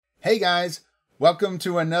Hey guys, welcome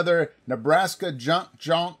to another Nebraska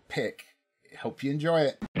Jaunt pick. Hope you enjoy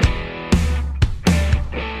it.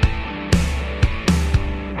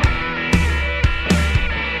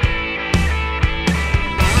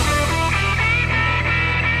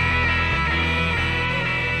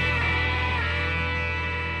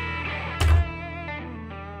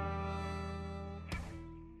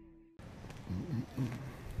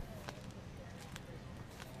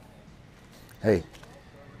 Hey.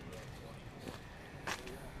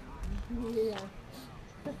 Yeah.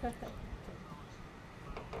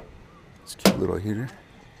 It's a cute little heater.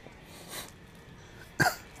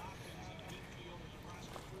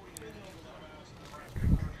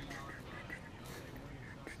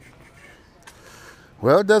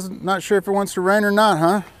 Well, it doesn't. Not sure if it wants to rain or not,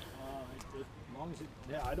 huh? As long as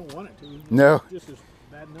yeah, I don't want it to. No. This is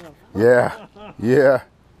bad enough. Yeah. Yeah.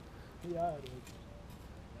 Yeah, it is.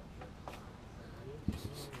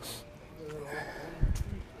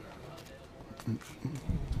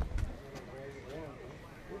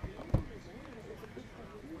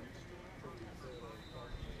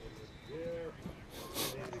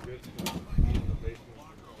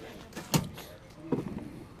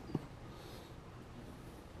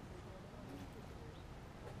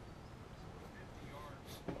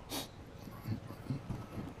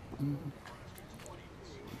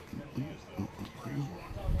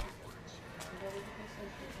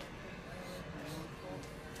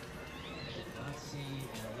 Not see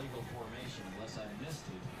an illegal formation unless I missed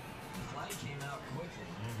it. The flag came out quickly.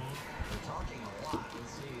 They're talking a lot.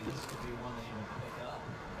 Let's see, this could be one they even pick up.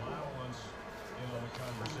 Violence in on the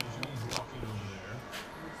conversation. He's walking over there.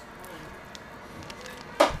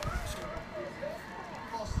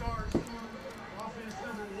 All stars. Offense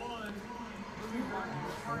number one.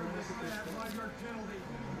 Part of the snap, 5-yard penalty.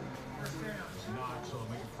 First down. Knox will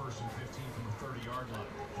make it 1st and 15 from the 30-yard line.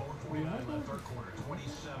 4:49 left, third quarter.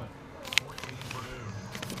 27-14 Purdue.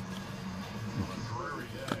 On a dreary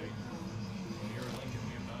day. Here in Lincoln,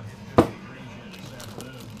 we have not hit 50 degrees yet this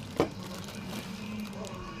afternoon.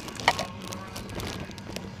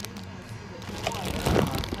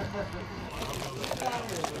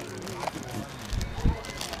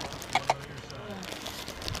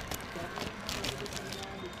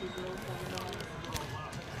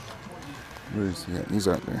 Where is he at? He's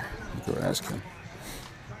out there. Go ask him.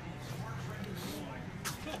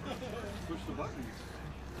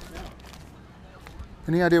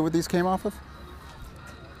 Any idea what these came off of?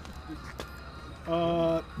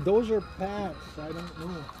 Those are packs. I don't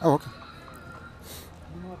know. Oh, okay.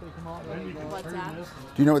 You know what they come out of? What's that?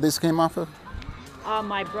 Do you know what this came off of?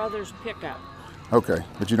 My brother's pickup. Okay,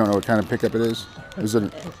 but you don't know what kind of pickup it is? Is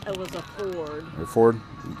it It was a Ford. a Ford?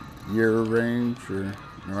 Year range or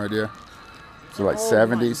no idea? So like Old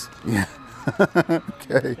 70s? Yeah.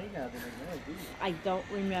 Okay. I don't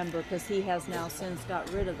remember because he has now since got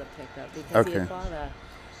rid of the pickup because he Okay. had bought a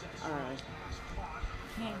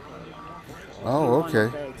camper. Oh, He wanted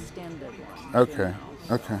okay. the extended one. Okay.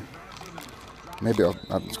 Okay. Maybe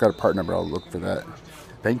it's got a part number. I'll look for that.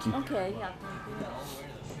 Thank you. Okay, yeah.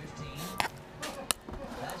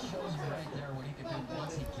 That shows me right there what he can do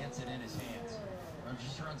once he gets it in his hands.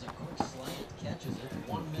 Just runs a quick slant, catches it.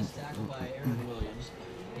 One missed tackle by Aaron Williams.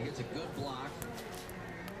 He gets a good block.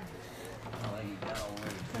 Oh, he got all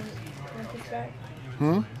ready.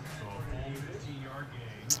 Hmm?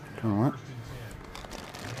 Doing what?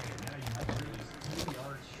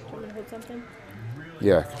 Want me to hold something?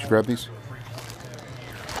 Yeah. Could you grab these?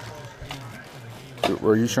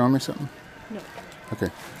 Were you showing me something? No. Okay.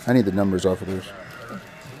 I need the numbers off of those.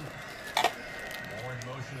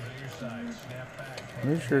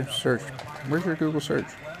 Where's your search? Where's your Google search?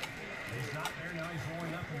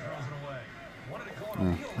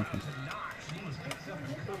 Oh, okay.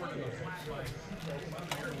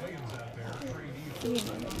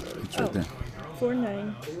 It's right there.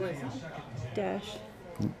 49 dash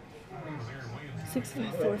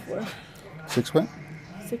 6544 Six what?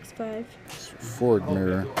 65. Ford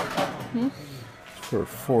mirror. It's for a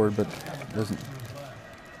Ford, but it doesn't.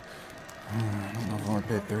 I don't know if I want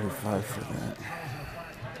to pay $35 for that.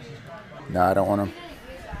 No, I don't want them.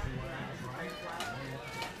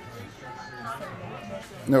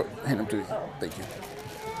 No, hand them to you. Thank you.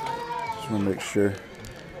 Just want to make sure.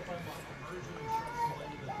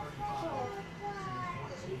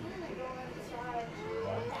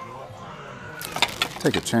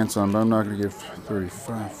 Take a chance on, but I'm not going to give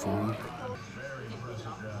 $35 for them.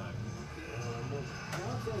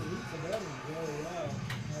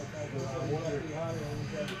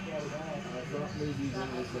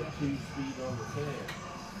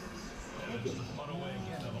 Punt away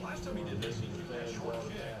again. Now, the last time he did this, he took that short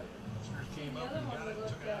kick.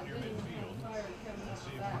 Let's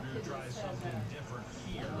see if Purdue tries something different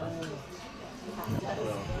here.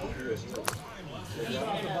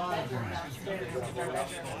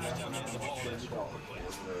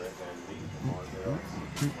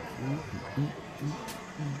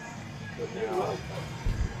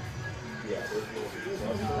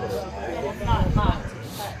 It's not hot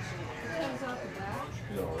to touch.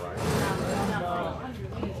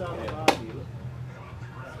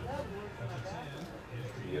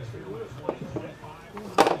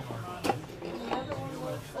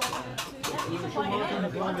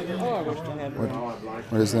 Oh, I wish I had one.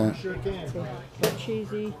 What is that? Sure can. Butt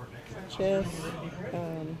cheesy, chest,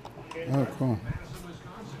 Oh, cool.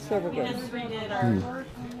 several goods. Redid our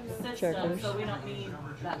system, Checkers. so we don't need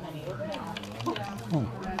that many.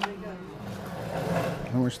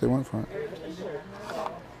 How much they want for it?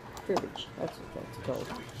 Cribbage. That's what that's called.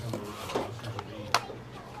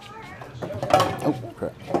 Oh,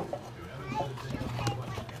 crap.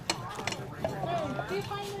 Did you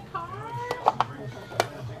find the car?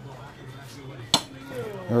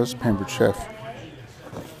 Oh, this is Pampered Chef.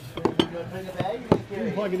 You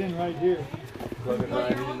can plug it in right here. Plug it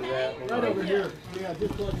right into that. Right over here. Yeah,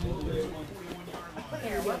 just plug it into this one.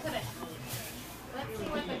 Here, what's it? Let's see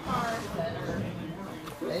what the car said.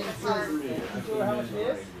 How much it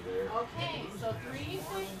is? Okay, so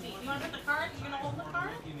 $3.50. You want to put the card? You gonna hold the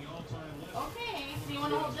card? Okay. Do you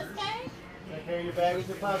want to hold this bag? Can I carry your bag with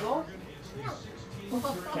your puzzle?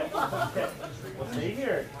 Okay. Well, stay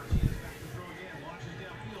here.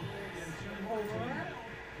 4, 5,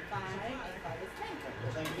 and 5 is 10.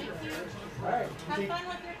 Thank you. All right. Have fun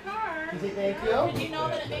with your car. You say thank you? Did you know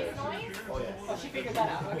that it makes noise? Oh, yes. Oh, she figured that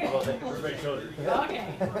out. Okay. Well, everybody showed it. Okay.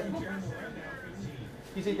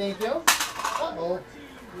 You say thank you? Uh-oh.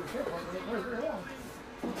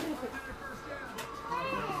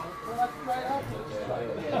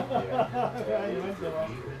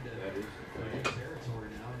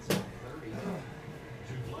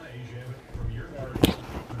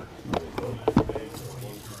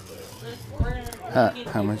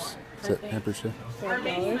 How much is that Pampered Chef? Our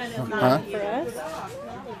basement is Huh? not For us?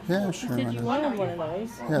 Yeah, sure. Said why you not? wanted one of those.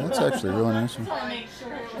 Yeah, that's actually a really nice one. to make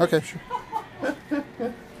sure. Okay, sure. I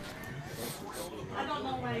don't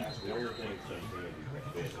know why.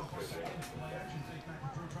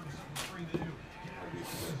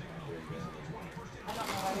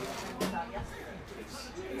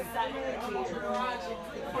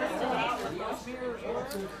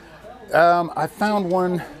 I found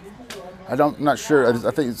one. I'm not sure. I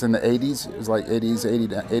think it's in the 80s. It was like 80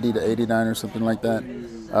 to 89 or something like that.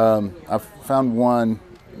 I found one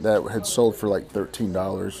that had sold for like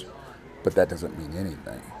 $13, but that doesn't mean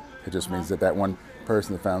anything. It just means that one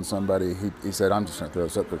person that found somebody, he said, I'm just going to throw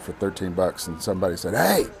this up there for $13, and somebody said,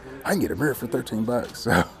 hey, I can get a mirror for $13.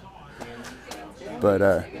 So, but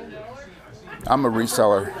I'm a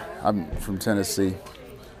reseller. I'm from Tennessee,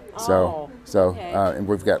 so okay. And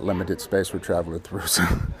we've got limited space we're traveling through,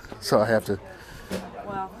 so I have to.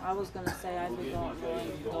 Well, I was going to say I'd be going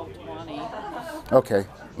go 20. Okay,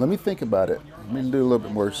 let me think about it. Let me do a little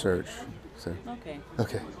bit more research. So, Okay.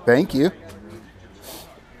 okay, thank you.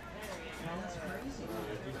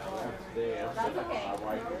 That's okay.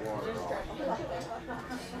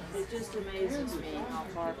 It just amazes me how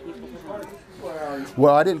far people come.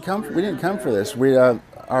 Well, we didn't come for this. My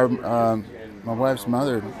wife's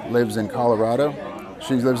mother lives in Colorado.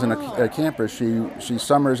 She lives in a camper. She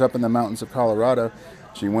summers up in the mountains of Colorado.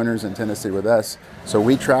 She winters in Tennessee with us. So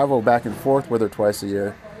we travel back and forth with her twice a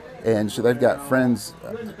year, and they've got friends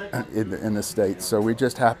in the States. So we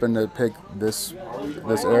just happened to pick this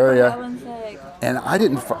area, and I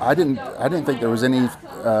didn't think there was any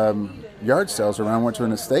yard sales around. Went to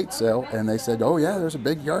an estate sale, and they said, "Oh yeah, there's a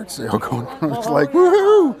big yard sale going on." It's like,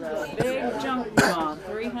 woohoo! Big junk drawn,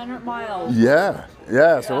 300 miles. Yeah.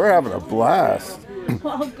 So we're having a blast.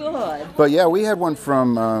 Oh, good. But yeah, we had one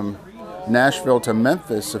from Nashville to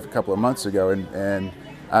Memphis a couple of months ago, and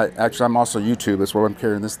I'm also YouTube. That's why I'm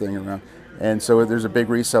carrying this thing around. And so there's a big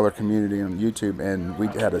reseller community on YouTube, and we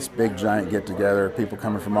had this big giant get together. People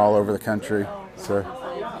coming from all over the country. So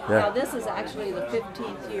Yeah, this is actually the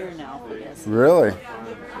 15th year now for this. really,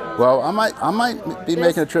 well, I might be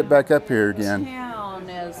making a trip back up here again. Town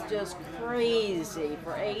is just crazy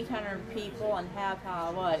for 800 people and have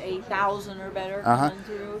 8,000 or better coming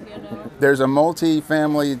through. There's a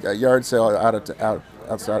multi-family yard sale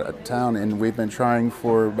outside of town, and we've been trying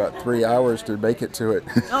for about 3 hours to make it to it.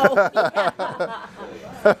 Oh, yeah.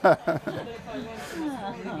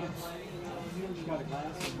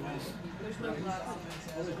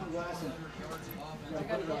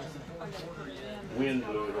 wind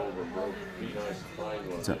blew it over and broke. It'd be nice to find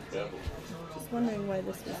one that double. Just wondering why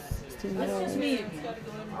this was $16. That's just me.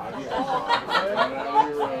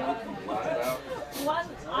 What?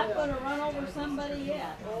 I'm gonna run over somebody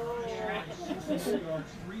yet.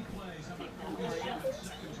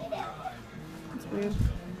 It's weird.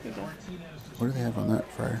 Here you go. What do they have on that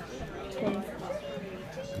fryer? 20.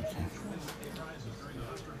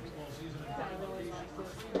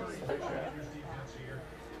 Okay.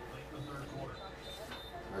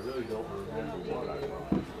 I really don't remember what I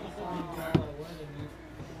bought.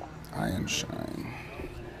 Iron Shine.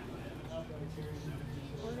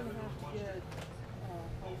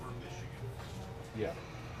 Yeah.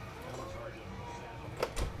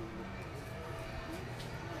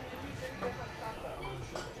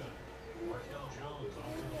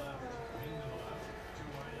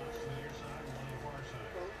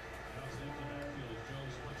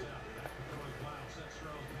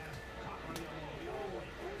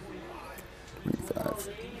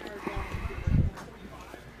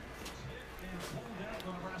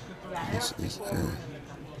 This is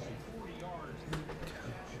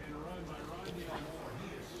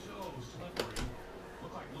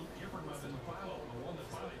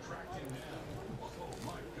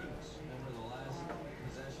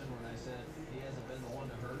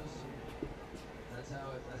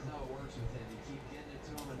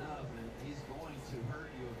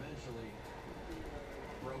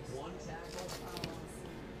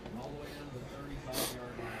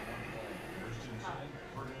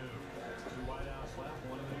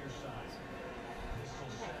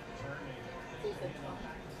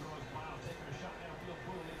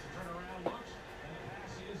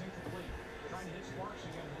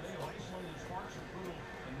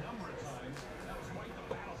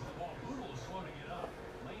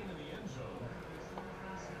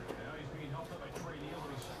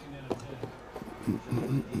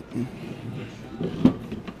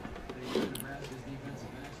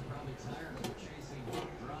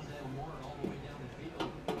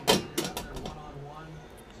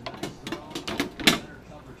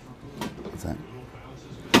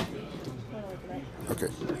okay.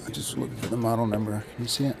 I just looked for the model number. Can you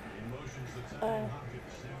see it?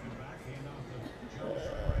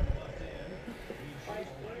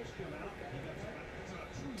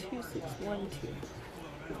 2612.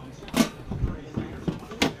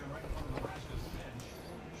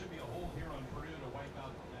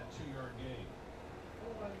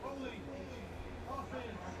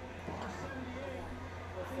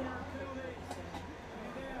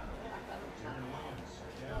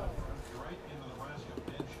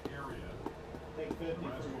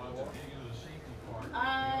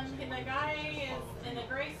 The guy is in a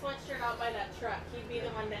gray sweatshirt out by that truck. He'd be the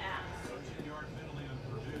one to ask.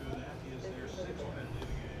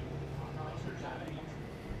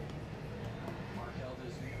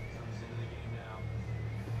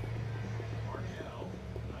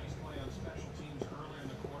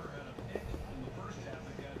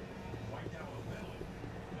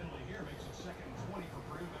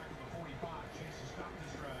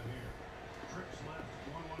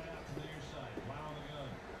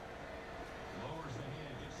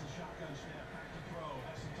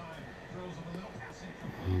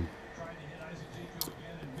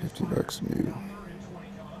 $50 new.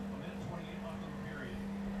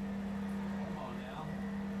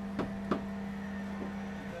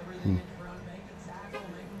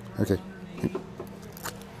 Okay.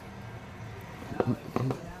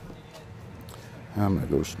 I'm gonna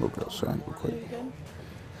go smoke outside real quick.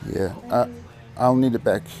 Yeah, I'll need it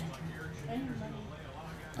back.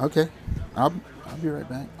 Okay, I'll be right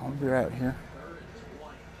back. I'll be right here.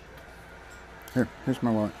 Here's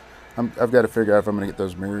my wallet. I've got to figure out if I'm gonna get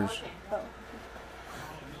those mirrors.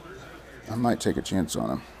 I might take a chance on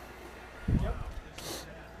them.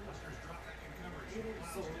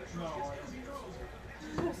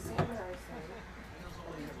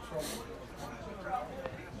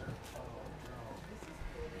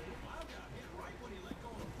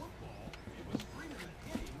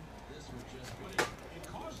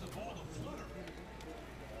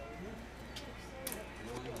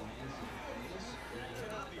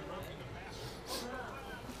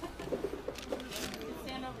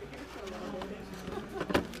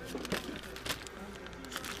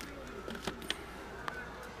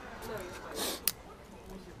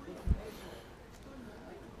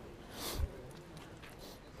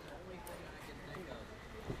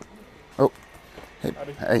 Oh, hey,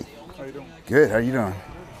 hey. How you doing? Good, how you doing?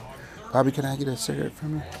 Bobby, can I get a cigarette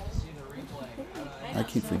from you? I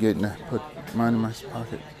keep forgetting to put mine in my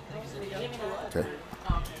pocket. Okay.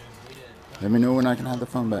 Let me know when I can have the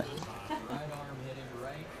phone back.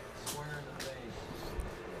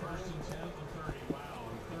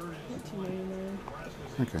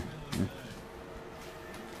 Okay.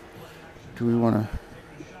 Do we want to?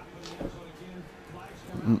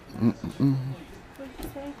 What did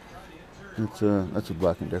you say? That's a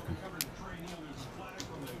Black and Decker.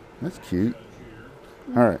 That's cute.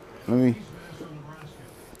 All right, let me.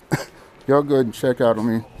 Y'all go ahead and check out on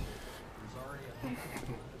me.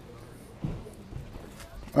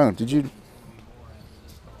 Oh, did you?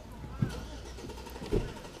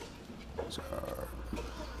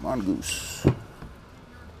 Mongoose.